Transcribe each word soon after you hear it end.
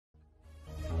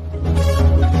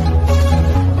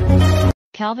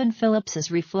Kalvin Phillips is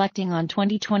reflecting on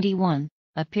 2021,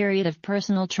 a period of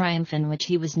personal triumph in which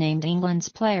he was named England's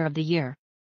Player of the Year.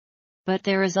 But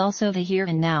there is also the here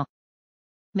and now.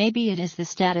 Maybe it is the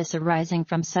status arising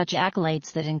from such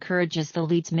accolades that encourages the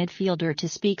Leeds midfielder to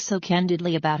speak so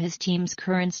candidly about his team's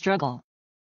current struggle.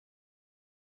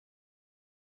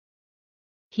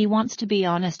 He wants to be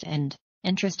honest and,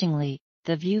 interestingly,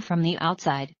 the view from the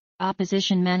outside,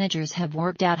 opposition managers have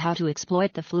worked out how to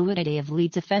exploit the fluidity of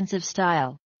Leeds' offensive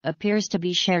style, appears to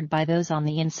be shared by those on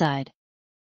the inside.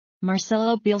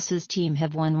 Marcelo Bielsa's team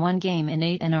have won 1 game in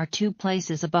 8 and are 2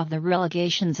 places above the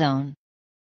relegation zone.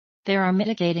 There are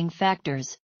mitigating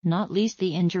factors, not least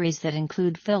the injuries that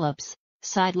include Phillips,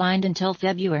 sidelined until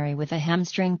February with a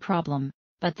hamstring problem,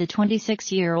 but the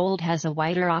 26-year-old has a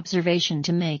wider observation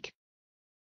to make.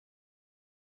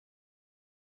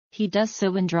 He does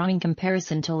so in drawing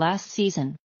comparison to last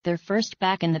season, their first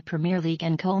back in the Premier League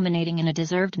and culminating in a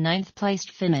deserved 9th-placed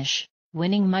finish,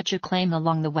 winning much acclaim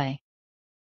along the way.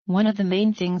 One of the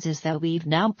main things is that we've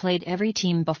now played every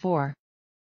team before.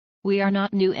 We are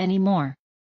not new anymore.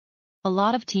 A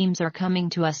lot of teams are coming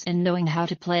to us and knowing how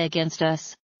to play against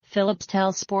us, Phillips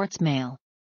tells Sportsmail.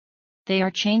 They are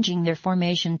changing their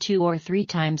formation 2 or 3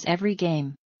 times every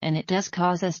game, and it does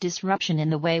cause us disruption in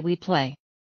the way we play.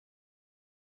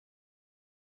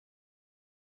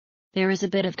 There is a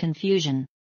bit of confusion.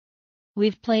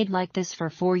 We've played like this for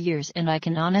 4 years and I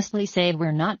can honestly say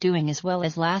we're not doing as well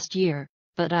as last year,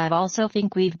 but I also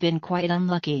think we've been quite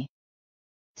unlucky.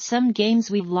 Some games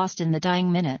we've lost in the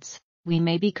dying minutes. We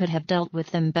maybe could have dealt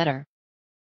with them better.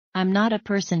 I'm not a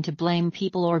person to blame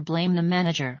people or blame the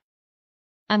manager.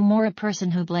 I'm more a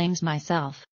person who blames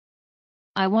myself.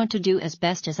 I want to do as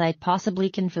best as I possibly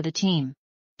can for the team,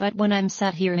 but when I'm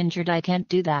sat here injured I can't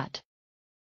do that.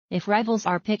 If rivals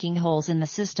are picking holes in the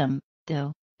system,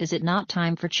 though, is it not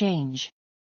time for change?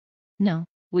 No,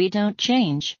 we don't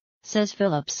change, says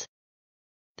Phillips.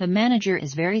 The manager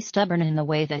is very stubborn in the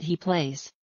way that he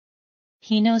plays.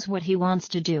 He knows what he wants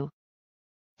to do.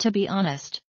 To be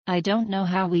honest, I don't know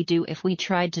how we do if we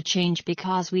tried to change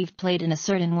because we've played in a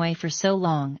certain way for so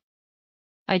long.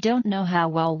 I don't know how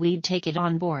well we'd take it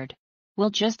on board.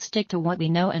 We'll just stick to what we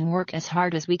know and work as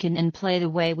hard as we can and play the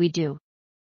way we do.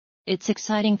 It's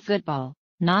exciting football,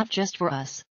 not just for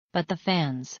us, but the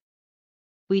fans.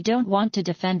 We don't want to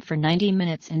defend for 90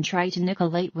 minutes and try to nick a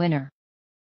late winner.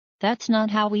 That's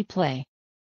not how we play.